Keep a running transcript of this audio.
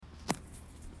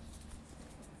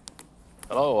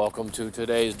Hello, welcome to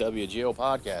today's WGO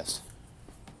podcast.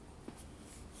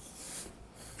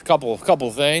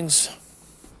 Couple things.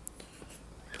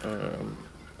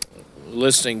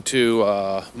 Listening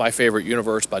to My Favorite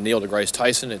Universe by Neil deGrasse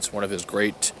Tyson. It's one of his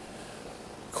great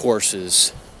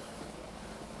courses,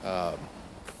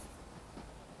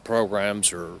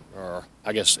 programs, or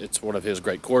I guess it's one of his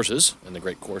great courses in the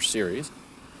Great Course series.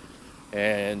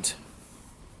 And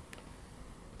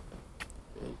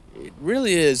it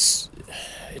really is,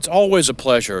 it's always a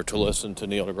pleasure to listen to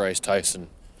Neil deGrasse Tyson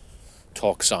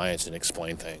talk science and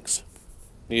explain things.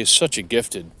 He is such a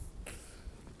gifted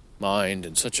mind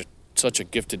and such a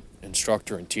gifted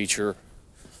instructor and teacher.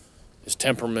 His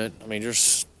temperament, I mean,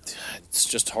 it's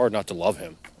just hard not to love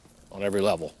him on every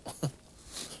level.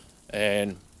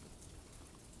 And,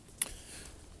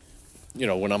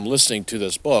 when I'm listening to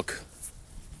this book,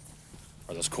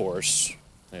 or this course,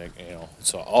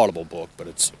 it's an Audible book, but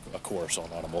it's a course on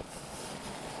Audible.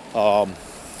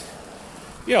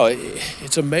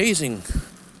 It's amazing.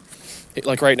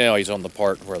 Like right now, he's on the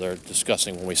part where they're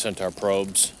discussing when we sent our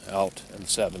probes out in the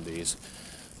 70s,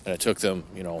 and it took them,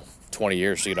 20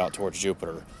 years to get out towards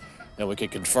Jupiter. And we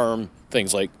could confirm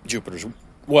things like Jupiter's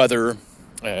weather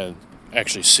and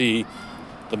actually see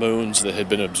the moons that had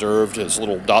been observed as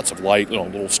little dots of light,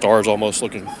 little stars almost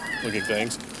looking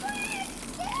things.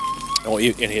 And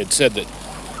he had said that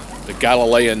the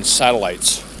Galilean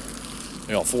satellites,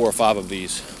 4 or 5 of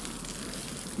these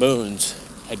moons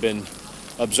had been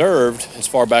observed as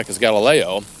far back as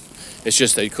Galileo. It's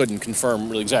just they couldn't confirm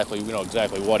really exactly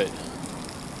what it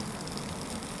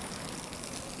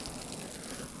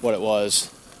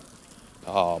was.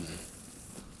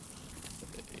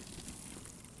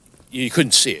 You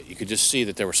couldn't see it. You could just see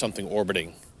that there was something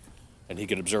orbiting, and he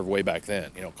could observe way back then,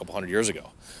 a couple hundred years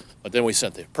ago. But then we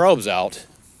sent the probes out.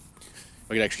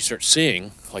 We could actually start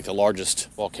seeing, like, the largest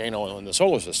volcano in the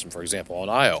solar system, for example, on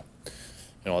Io.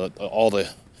 All the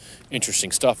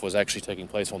interesting stuff was actually taking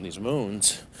place on these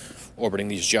moons, orbiting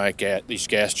these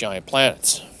gas giant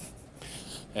planets.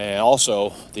 And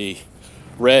also, the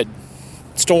red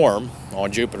storm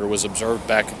on Jupiter was observed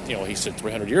back, he said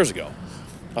 300 years ago.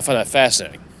 I find that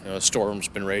fascinating. The storm's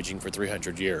been raging for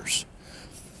 300 years.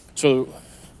 So,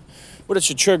 what it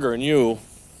should trigger in you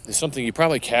is something you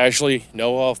probably casually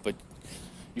know of, but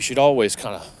you should always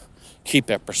kind of keep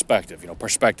that perspective.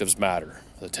 Perspectives matter.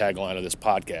 The tagline of this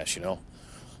podcast,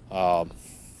 of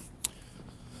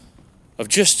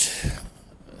just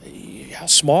how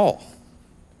small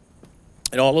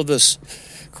and all of this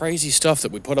crazy stuff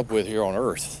that we put up with here on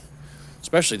Earth,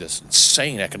 especially this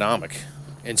insane economic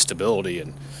instability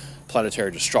and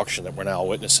planetary destruction that we're now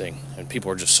witnessing, and people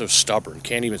are just so stubborn,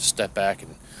 can't even step back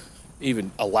and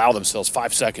even allow themselves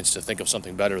 5 seconds to think of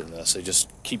something better than this. They just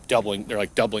keep doubling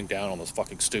down on this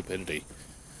fucking stupidity.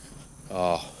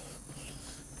 But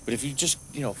if you just,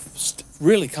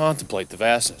 really contemplate the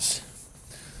vastness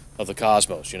of the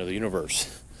cosmos, the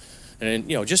universe, and,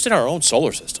 just in our own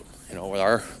solar system, with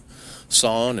our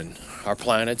sun and our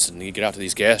planets, and you get out to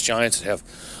these gas giants that have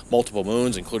multiple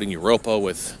moons, including Europa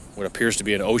with what appears to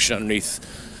be an ocean underneath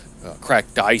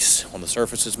cracked ice on the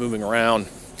surfaces moving around,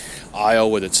 Io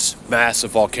with its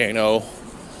massive volcano.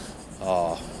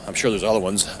 I'm sure there's other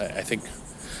ones. I think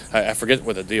I forget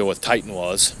what the deal with Titan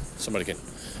was.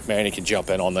 Manny can jump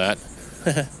in on that.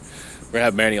 We're gonna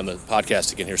have Manny on the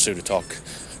podcast again here soon to talk.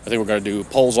 I think we're gonna do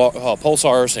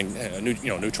pulsars and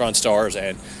neutron stars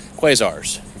and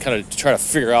quasars, and kind of try to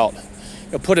figure out,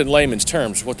 put in layman's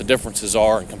terms what the differences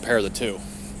are and compare the two.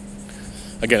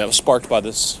 Again, that was sparked by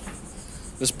this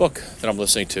book that I'm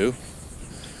listening to.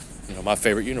 My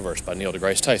Favorite Universe by Neil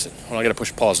deGrasse Tyson. Well, I gotta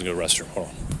push pause and go to the restroom. Hold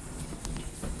on.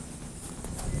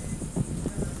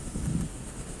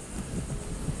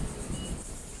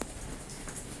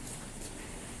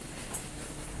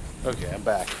 Okay, I'm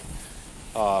back.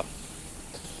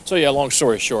 Long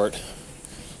story short,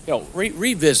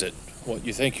 revisit what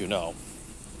you think you know,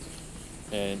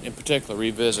 and in particular,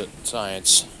 revisit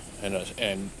science and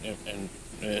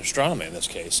astronomy in this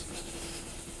case,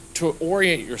 to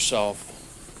orient yourself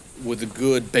with a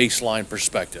good baseline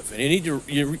perspective. And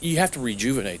you have to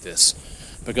rejuvenate this,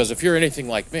 because if you're anything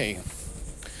like me,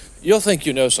 you'll think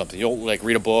you know something. You'll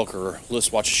read a book or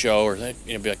watch a show, or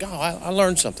be like, oh, I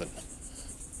learned something.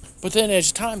 But then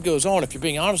as time goes on, if you're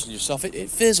being honest with yourself, it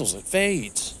fizzles, it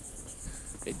fades.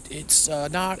 You're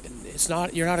not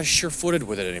as sure-footed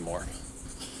with it anymore,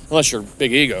 unless you're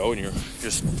big ego and you're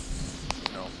just,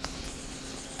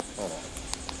 hold on,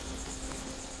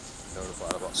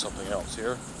 notified about something else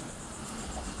here.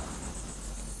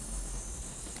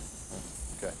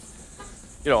 Okay.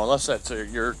 Unless that's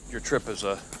your trip is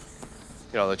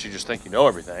that you just think you know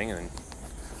everything, and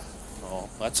Oh,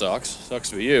 that sucks. Sucks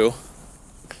to be you.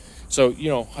 So,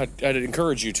 I'd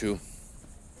encourage you to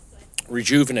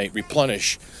rejuvenate,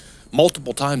 replenish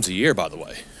multiple times a year, by the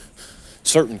way,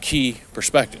 certain key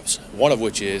perspectives, one of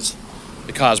which is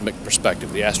the cosmic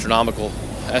perspective, the astronomical,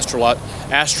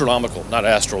 not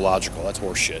astrological, that's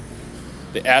horseshit,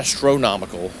 the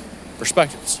astronomical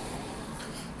perspectives.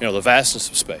 The vastness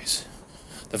of space,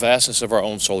 the vastness of our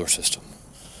own solar system,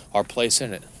 our place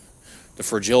in it, the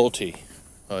fragility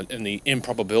and the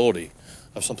improbability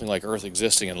of something like Earth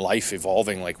existing and life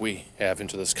evolving like we have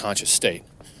into this conscious state.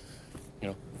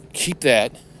 Keep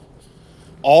that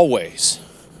always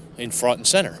in front and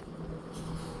center,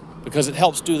 because it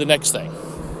helps do the next thing.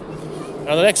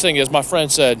 Now, the next thing is, my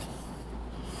friend said,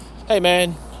 hey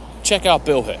man, check out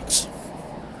Bill Hicks.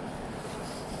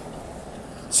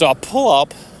 So I pull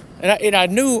up, and I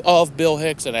knew of Bill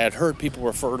Hicks, and I had heard people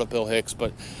refer to Bill Hicks,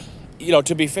 but,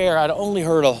 to be fair, I'd only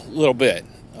heard a little bit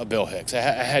of Bill Hicks. I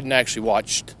hadn't actually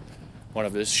watched one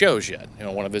of his shows yet,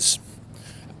 one of his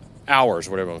hours,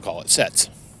 whatever you want to call it, sets.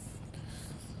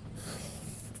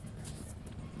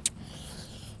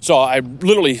 So I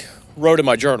literally wrote in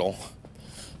my journal,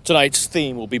 tonight's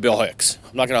theme will be Bill Hicks.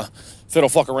 I'm not going to fiddle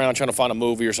fuck around trying to find a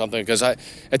movie or something, because at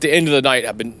the end of the night,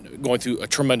 I've been going through a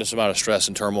tremendous amount of stress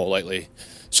and turmoil lately.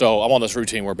 So I'm on this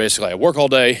routine where basically I work all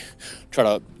day, try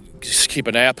to just keep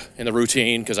a nap in the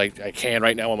routine, because I can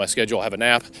right now on my schedule have a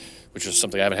nap, which is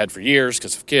something I haven't had for years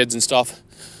because of kids and stuff.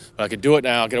 But I could do it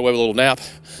now, get away with a little nap,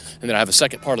 and then I have a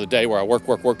second part of the day where I work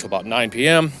till about 9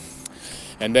 p.m.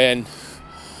 And then,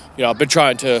 I've been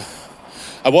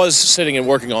I was sitting and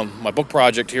working on my book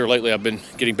project here lately. I've been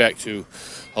getting back to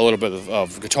a little bit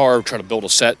of guitar, trying to build a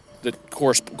set that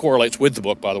correlates with the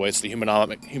book, by the way. It's the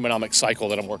humanomic cycle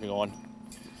that I'm working on,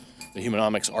 the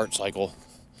humanomics art cycle.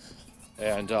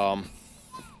 And trying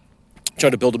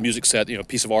to build a music set,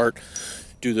 piece of art,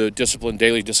 do the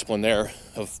daily discipline there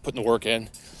of putting the work in.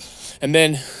 And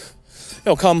then,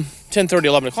 come 10:30,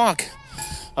 11 o'clock,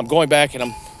 I'm going back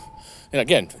and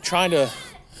again, trying to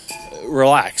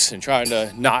relax and trying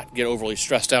to not get overly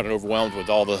stressed out and overwhelmed with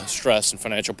all the stress and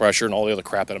financial pressure and all the other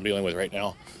crap that I'm dealing with right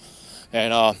now.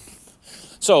 And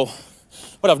so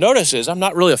what I've noticed is I'm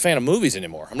not really a fan of movies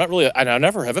anymore. And I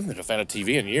never haven't been a fan of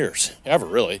TV in years, ever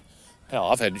really. Hell,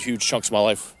 I've had huge chunks of my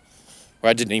life where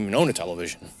I didn't even own a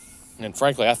television. And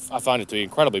frankly, I find it to be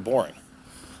incredibly boring.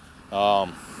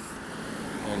 And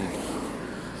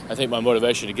I think my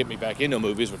motivation to get me back into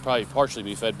movies would probably partially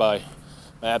be fed by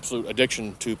my absolute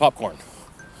addiction to popcorn.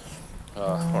 Hold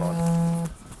on.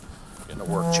 Getting a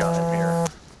work chime here.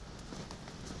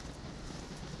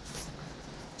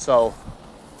 So,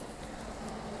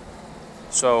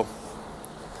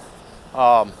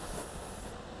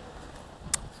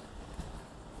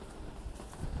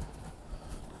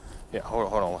 yeah,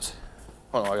 hold on.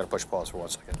 Hold on, I gotta push pause for 1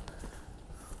 second.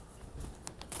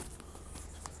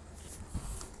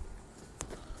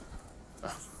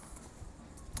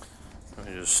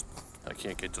 I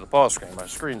can't get to the pause screen. My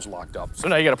screen's locked up. So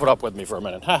now you gotta put up with me for a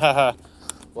minute. Ha ha ha.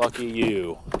 Lucky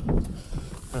you.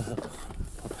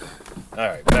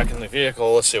 Alright, back in the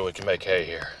vehicle. Let's see what we can make hay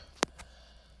here.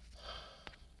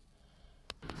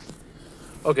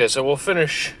 Okay, so we'll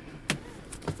finish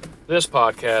this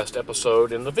podcast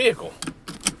episode in the vehicle.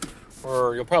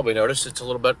 Or you'll probably notice it's a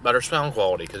little bit better sound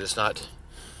quality, because it's not,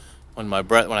 when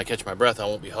I catch my breath, I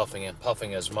won't be huffing and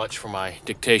puffing as much for my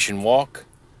dictation walk.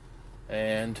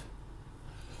 And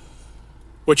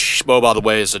which, by the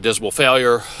way, is a dismal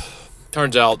failure.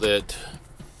 Turns out that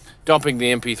dumping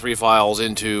the MP3 files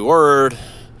into Word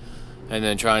and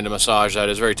then trying to massage that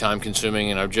is very time consuming,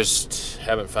 and I just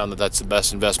haven't found that that's the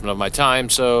best investment of my time,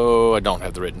 so I don't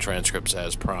have the written transcripts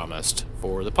as promised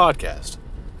for the podcast.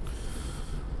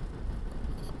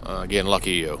 Again,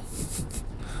 lucky you.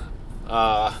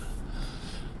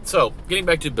 So, getting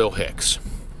back to Bill Hicks.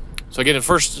 So again, the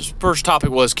first topic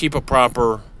was keep a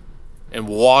proper and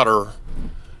water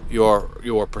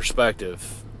your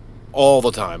perspective all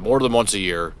the time, more than once a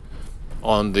year,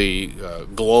 on the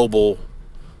global,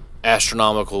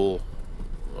 astronomical,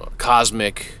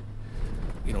 cosmic,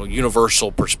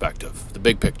 universal perspective, the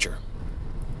big picture.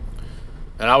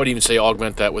 And I would even say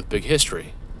augment that with big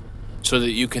history, so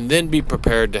that you can then be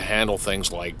prepared to handle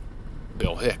things like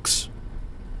Bill Hicks.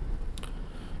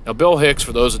 Now, Bill Hicks,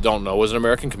 for those that don't know, was an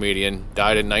American comedian,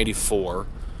 died in 1994,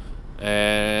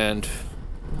 and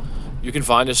you can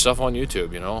find his stuff on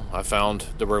YouTube, I found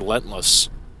the Relentless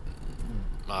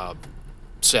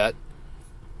set,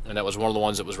 and that was one of the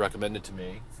ones that was recommended to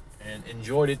me, and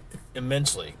enjoyed it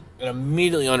immensely, and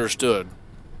immediately understood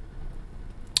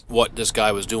what this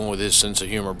guy was doing with his sense of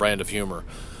humor, brand of humor,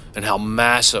 and how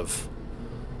massive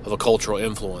of a cultural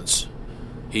influence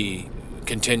he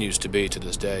continues to be to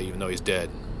this day, even though he's dead.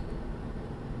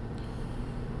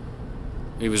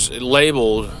 He was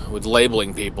labeled with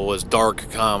labeling people as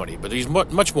dark comedy, but he's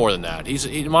much more than that.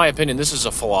 In my opinion, this is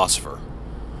a philosopher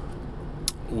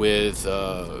with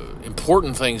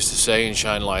important things to say and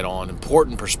shine light on,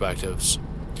 important perspectives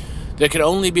that can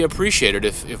only be appreciated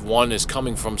if one is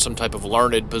coming from some type of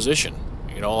learned position.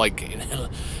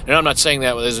 And I'm not saying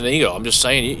that as an ego. I'm just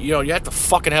saying, you have to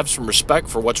fucking have some respect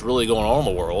for what's really going on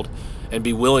in the world and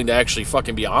be willing to actually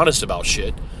fucking be honest about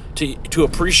shit to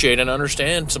appreciate and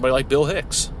understand somebody like Bill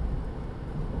Hicks.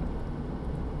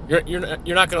 You're not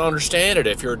going to understand it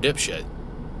if you're a dipshit.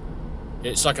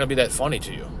 It's not going to be that funny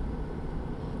to you.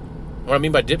 What I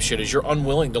mean by dipshit is you're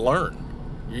unwilling to learn.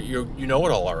 You know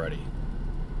it all already.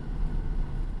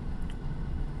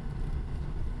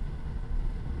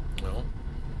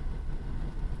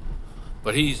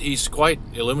 But he's quite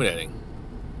illuminating,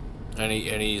 and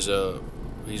he's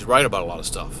right about a lot of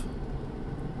stuff,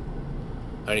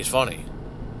 and he's funny,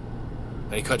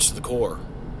 and he cuts to the core,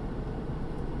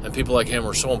 and people like him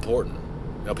are so important.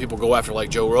 People go after like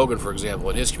Joe Rogan, for example,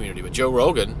 in his community, but Joe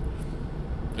Rogan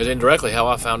is indirectly how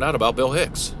I found out about Bill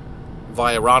Hicks,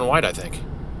 via Ron White, I think.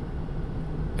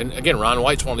 And again, Ron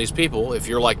White's one of these people, if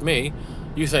you're like me,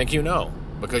 you think you know.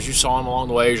 Because you saw him along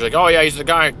the way, you're like, oh yeah, he's the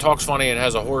guy who talks funny and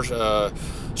has a horse,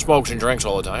 smokes and drinks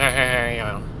all the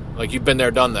time. Like you've been there,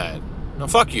 done that. No,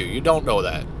 fuck you. You don't know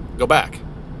that. Go back.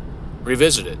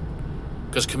 Revisit it.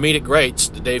 Because comedic greats,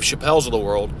 the Dave Chappelles of the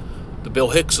world, the Bill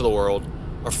Hicks of the world,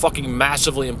 are fucking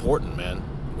massively important, man.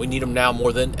 We need them now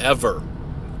more than ever.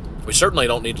 We certainly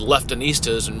don't need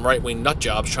leftinistas and right-wing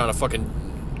nutjobs trying to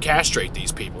fucking castrate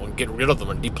these people and get rid of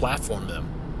them and deplatform them.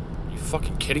 Are you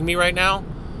fucking kidding me right now?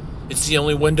 It's the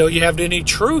only window you have to any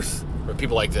truth for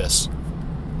people like this.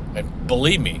 And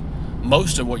believe me,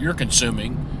 most of what you're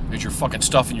consuming is you're fucking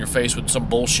stuffing your face with some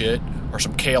bullshit or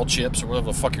some kale chips or whatever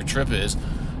the fuck your trip is.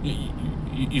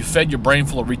 You fed your brain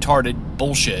full of retarded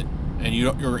bullshit, and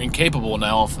you're incapable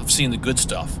now of seeing the good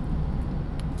stuff.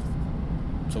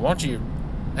 So why don't you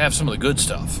have some of the good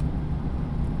stuff?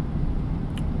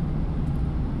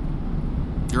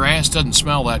 Your ass doesn't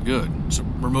smell that good, so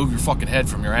remove your fucking head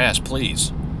from your ass,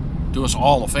 please. Do us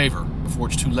all a favor before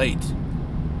it's too late.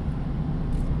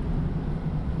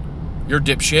 Your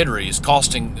dipshittery is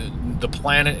costing the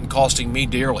planet and costing me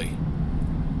dearly.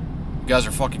 You guys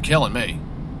are fucking killing me.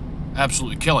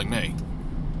 Absolutely killing me.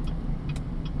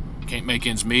 Can't make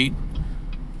ends meet.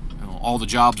 All the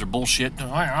jobs are bullshit.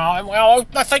 Well,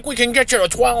 I think we can get you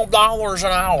to $12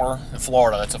 an hour in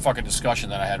Florida. That's a fucking discussion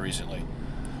that I had recently.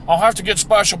 I'll have to get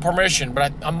special permission,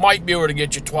 but I might be able to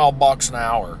get you $12 an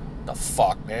hour. The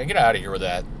fuck, man? Get out of here with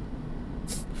that.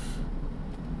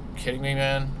 Kidding me,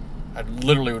 man? I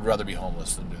literally would rather be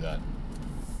homeless than do that.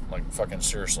 Like, fucking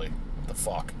seriously. What the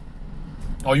fuck?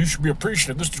 Oh, you should be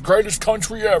appreciative. This is the greatest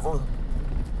country ever.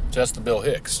 So that's the Bill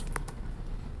Hicks.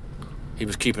 He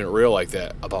was keeping it real like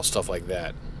that, about stuff like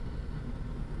that.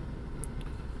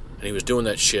 And he was doing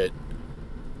that shit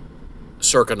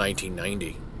circa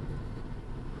 1990.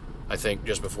 I think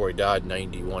just before he died,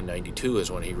 91, 92 is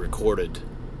when he recorded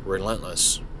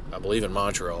Relentless, I believe in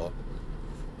Montreal,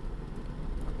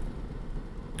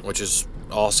 which is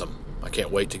awesome. I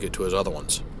can't wait to get to his other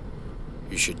ones.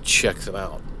 You should check them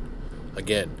out.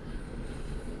 Again,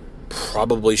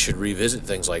 probably should revisit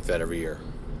things like that every year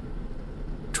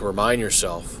to remind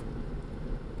yourself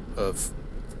of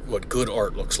what good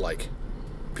art looks like.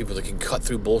 People that can cut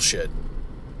through bullshit,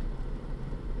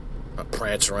 not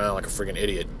prance around like a friggin'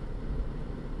 idiot.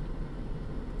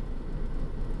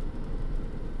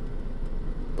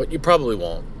 But you probably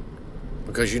won't,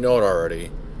 because you know it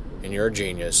already, and you're a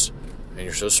genius, and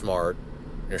you're so smart,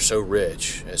 and you're so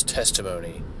rich as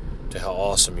testimony to how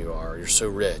awesome you are. You're so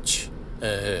rich.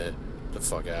 The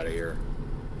fuck out of here.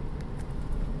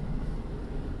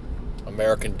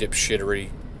 American dipshittery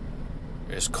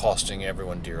is costing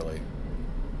everyone dearly.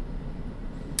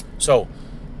 So,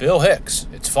 Bill Hicks,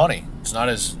 it's funny. It's not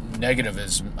as negative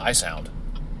as I sound.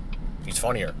 He's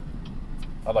funnier.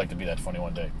 I'd like to be that funny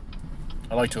one day.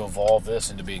 I'd like to evolve this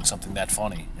into being something that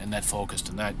funny and that focused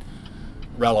and that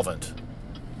relevant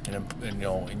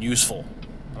and useful.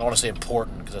 I don't want to say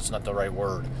important because that's not the right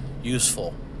word.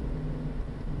 Useful.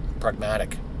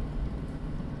 Pragmatic.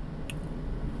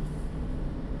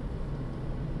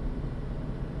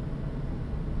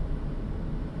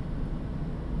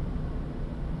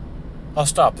 I'll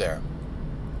stop there.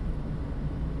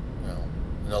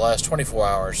 In the last 24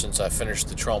 hours since I finished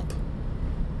the Trump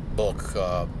book,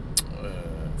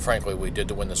 frankly, we did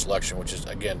to win this election, which is,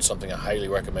 again, something I highly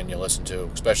recommend you listen to,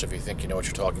 especially if you think you know what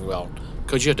you're talking about,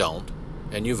 because you don't,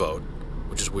 and you vote,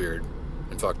 which is weird.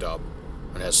 and fucked up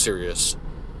and has serious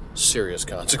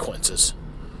consequences.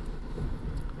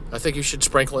 I think you should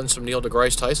sprinkle in some Neil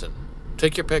deGrasse Tyson.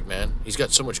 Take your pick, man. He's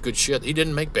got so much good shit. He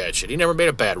didn't make bad shit. He never made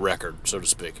a bad record, so to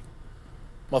speak.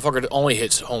 Motherfucker only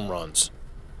hits home runs.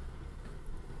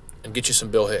 And get you some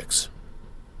Bill Hicks.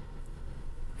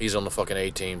 He's on the fucking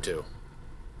A team too.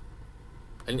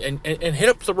 And hit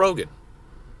up the Rogan.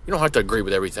 You don't have to agree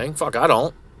with everything. Fuck, I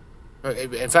don't.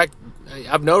 In fact,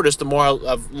 I've noticed the more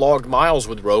I've logged miles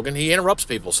with Rogan, he interrupts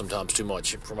people sometimes too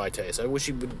much for my taste. I wish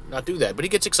he would not do that. But he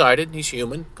gets excited. He's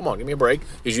human. Come on, give me a break.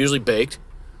 He's usually baked.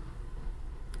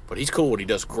 But he's cool. He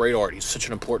does great art. He's such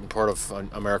an important part of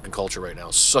American culture right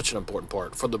now. Such an important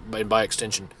part. And by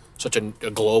extension, such a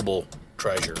global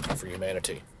treasure for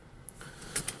humanity.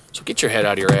 So get your head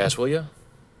out of your ass, will you?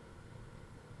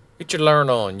 Get your learn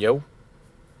on, yo.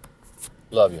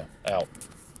 Love you. Out.